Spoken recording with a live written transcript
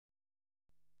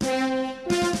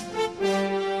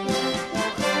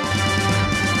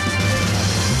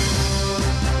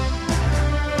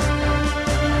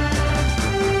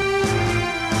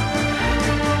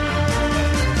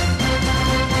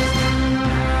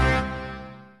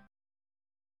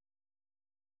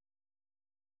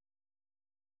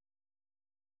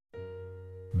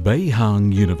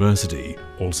Beihang University,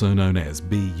 also known as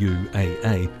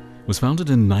BUAA, was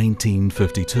founded in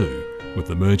 1952 with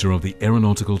the merger of the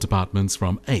aeronautical departments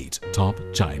from 8 top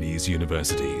Chinese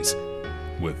universities.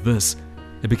 With this,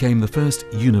 it became the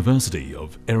first university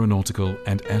of aeronautical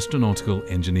and astronautical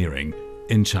engineering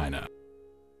in China.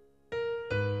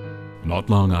 Not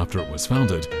long after it was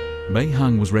founded,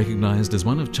 Beihang was recognized as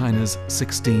one of China's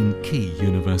 16 key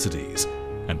universities,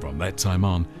 and from that time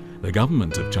on, the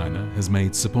government of China has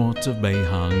made support of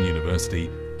Beihang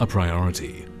University a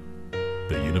priority.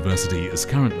 The university is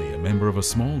currently a member of a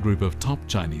small group of top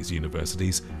Chinese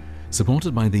universities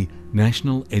supported by the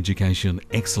National Education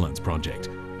Excellence Project,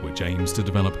 which aims to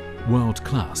develop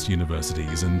world-class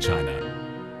universities in China.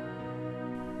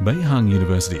 Beihang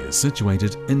University is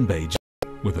situated in Beijing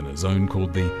within a zone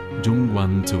called the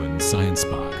Zhongguan Science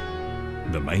Park.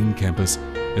 The main campus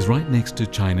is right next to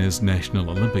China's National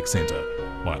Olympic Center,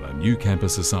 while a new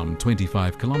campus is some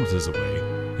 25 kilometers away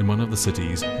in one of the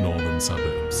city's northern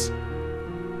suburbs.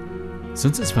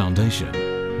 Since its foundation,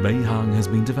 Beihang has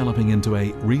been developing into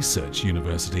a research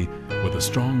university with a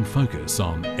strong focus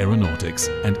on aeronautics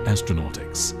and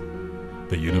astronautics.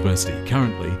 The university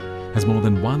currently has more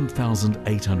than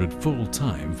 1,800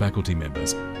 full-time faculty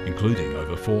members, including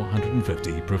over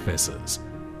 450 professors.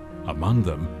 Among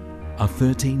them are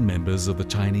 13 members of the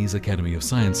Chinese Academy of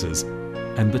Sciences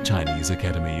and the Chinese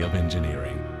Academy of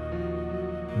Engineering.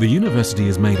 The university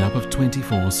is made up of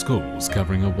 24 schools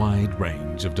covering a wide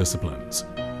range of disciplines.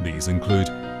 These include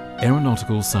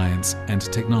Aeronautical Science and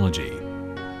Technology,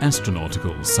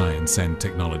 Astronautical Science and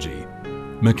Technology,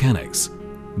 Mechanics,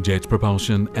 Jet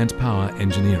Propulsion and Power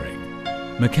Engineering,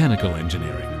 Mechanical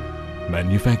Engineering,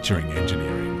 Manufacturing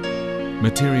Engineering,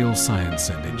 Material Science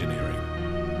and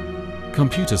Engineering,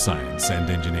 Computer Science and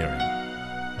Engineering,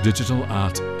 Digital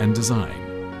Art and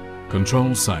Design,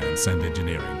 Control Science and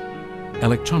Engineering,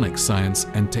 Electronic Science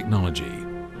and Technology,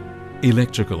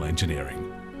 Electrical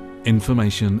Engineering,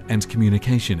 Information and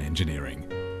Communication Engineering,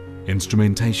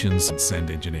 Instrumentation Science and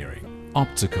Engineering,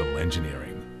 Optical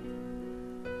Engineering,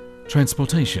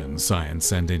 Transportation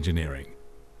Science and Engineering,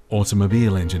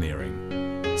 Automobile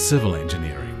Engineering, Civil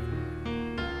Engineering,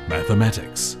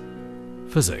 Mathematics,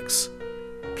 Physics,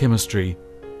 Chemistry,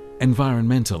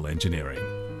 Environmental Engineering,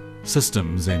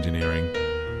 Systems Engineering,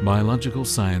 Biological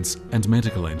Science and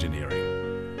Medical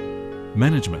Engineering,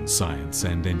 Management Science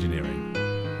and Engineering,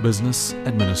 Business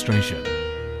Administration,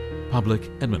 Public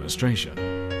Administration,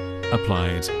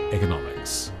 Applied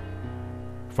Economics,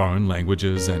 Foreign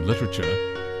Languages and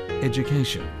Literature,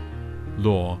 Education,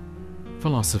 Law,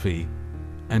 Philosophy,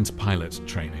 and Pilot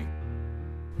Training.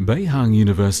 Beihang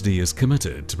University is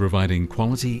committed to providing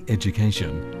quality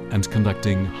education and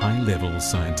conducting high-level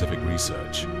scientific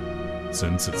research.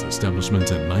 Since its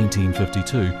establishment in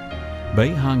 1952,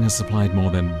 Beihang has supplied more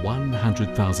than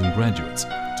 100,000 graduates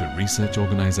to research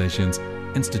organizations,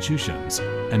 institutions,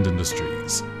 and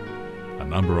industries. A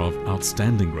number of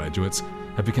outstanding graduates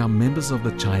have become members of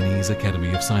the Chinese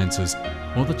Academy of Sciences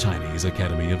or the Chinese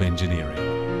Academy of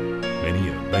Engineering. Many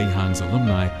of Beihang's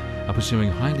alumni are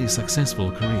pursuing highly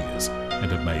successful careers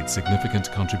and have made significant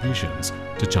contributions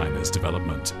to China's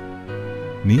development.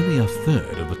 Nearly a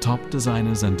third of the top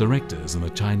designers and directors in the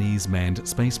Chinese Manned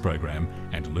Space Program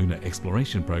and Lunar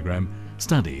Exploration Program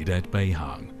studied at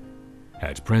Beihang.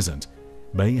 At present,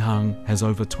 Beihang has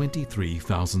over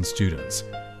 23,000 students,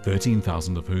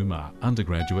 13,000 of whom are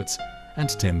undergraduates and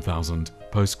 10,000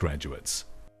 postgraduates.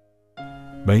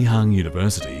 Beihang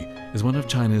University is one of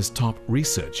China's top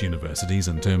research universities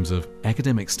in terms of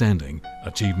academic standing,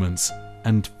 achievements,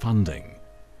 and funding.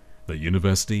 The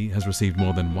university has received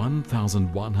more than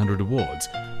 1,100 awards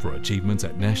for achievements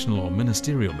at national or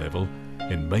ministerial level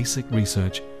in basic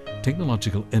research,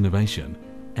 technological innovation,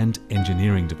 and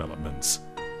engineering developments.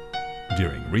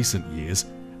 During recent years,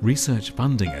 research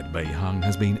funding at Beihang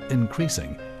has been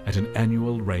increasing at an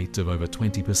annual rate of over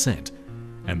 20%,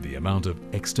 and the amount of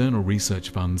external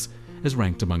research funds is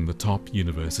ranked among the top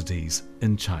universities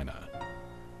in China.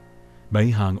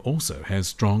 Beihang also has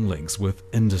strong links with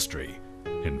industry.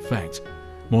 In fact,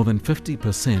 more than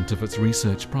 50% of its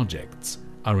research projects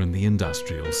are in the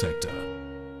industrial sector.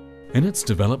 In its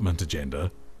development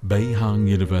agenda, Beihang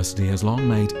University has long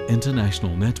made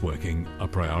international networking a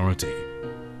priority.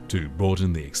 To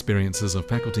broaden the experiences of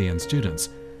faculty and students,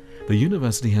 the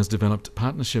university has developed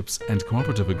partnerships and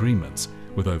cooperative agreements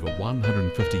with over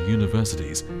 150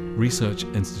 universities, research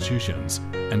institutions,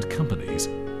 and companies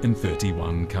in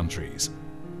 31 countries.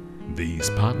 These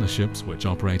partnerships, which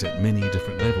operate at many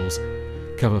different levels,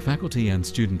 cover faculty and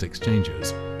student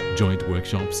exchanges, joint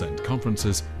workshops and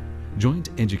conferences, joint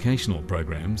educational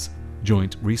programs,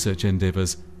 joint research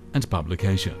endeavors, and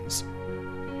publications.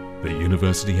 The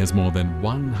university has more than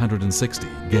 160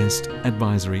 guest,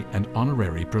 advisory and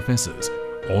honorary professors,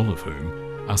 all of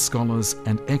whom are scholars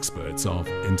and experts of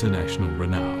international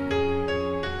renown.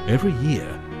 Every year,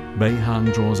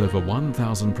 Beihang draws over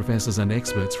 1,000 professors and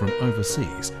experts from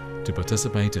overseas to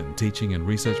participate in teaching and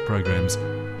research programs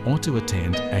or to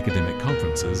attend academic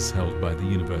conferences held by the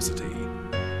university.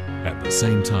 At the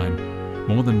same time,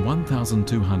 more than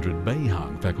 1,200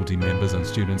 Beihang faculty members and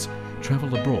students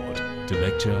travel abroad to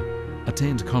lecture,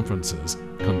 attend conferences,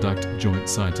 conduct joint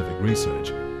scientific research,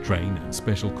 train in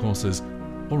special courses,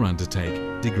 or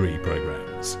undertake degree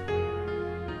programs.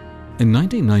 In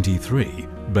 1993,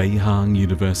 Beihang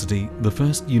University, the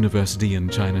first university in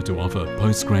China to offer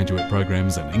postgraduate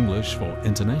programs in English for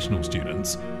international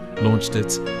students, launched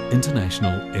its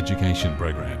international education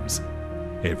programs.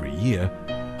 Every year,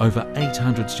 over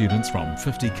 800 students from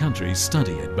 50 countries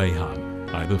study at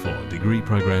Beihang, either for degree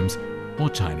programs or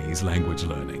Chinese language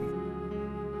learning.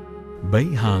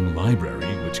 Beihang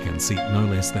Library, which can seat no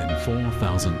less than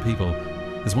 4,000 people,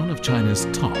 is one of China's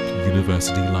top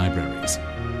university libraries.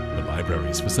 The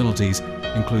library's facilities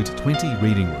include 20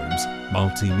 reading rooms,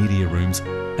 multimedia rooms,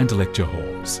 and lecture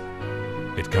halls.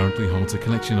 It currently holds a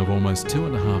collection of almost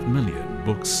 2.5 million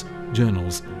books,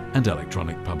 journals, and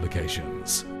electronic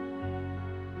publications.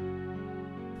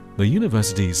 The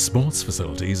university's sports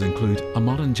facilities include a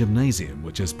modern gymnasium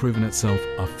which has proven itself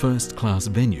a first-class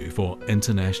venue for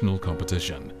international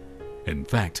competition. In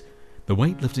fact, the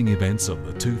weightlifting events of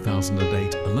the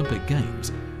 2008 Olympic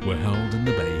Games were held in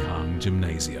the Beihang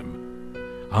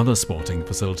Gymnasium. Other sporting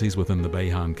facilities within the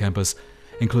Beihang campus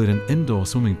include an indoor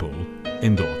swimming pool,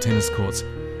 indoor tennis courts,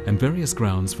 and various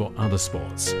grounds for other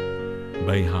sports.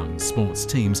 Beihang sports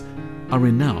teams are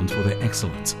renowned for their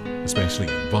excellence, especially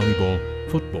in volleyball,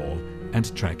 football,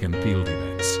 and track and field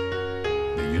events.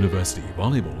 The university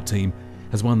volleyball team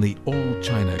has won the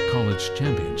All-China College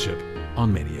Championship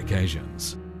on many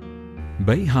occasions.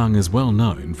 Beihang is well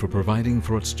known for providing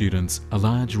for its students a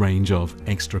large range of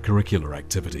extracurricular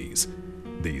activities.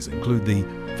 These include the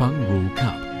Feng Ru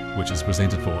Cup, which is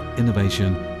presented for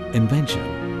innovation, invention,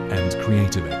 and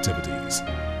creative activities.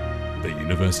 The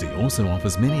university also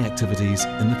offers many activities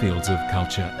in the fields of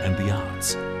culture and the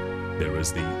arts. There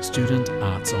is the Student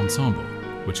Arts Ensemble,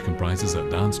 which comprises a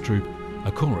dance troupe,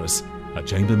 a chorus, a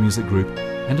chamber music group,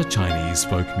 and a Chinese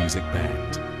folk music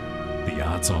band. The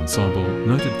Arts Ensemble,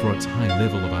 noted for its high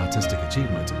level of artistic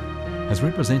achievement, has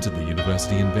represented the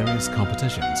university in various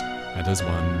competitions and has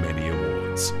won many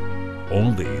awards.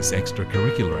 All these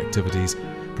extracurricular activities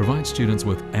provide students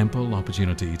with ample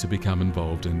opportunity to become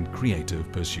involved in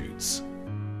creative pursuits.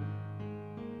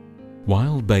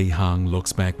 While Beihang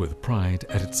looks back with pride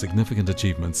at its significant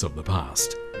achievements of the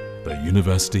past, the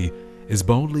university is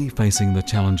boldly facing the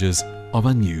challenges of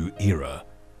a new era.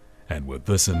 And with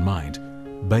this in mind,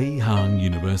 Beihang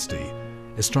University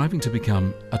is striving to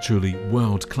become a truly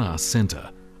world-class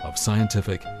center of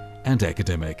scientific and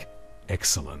academic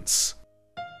excellence.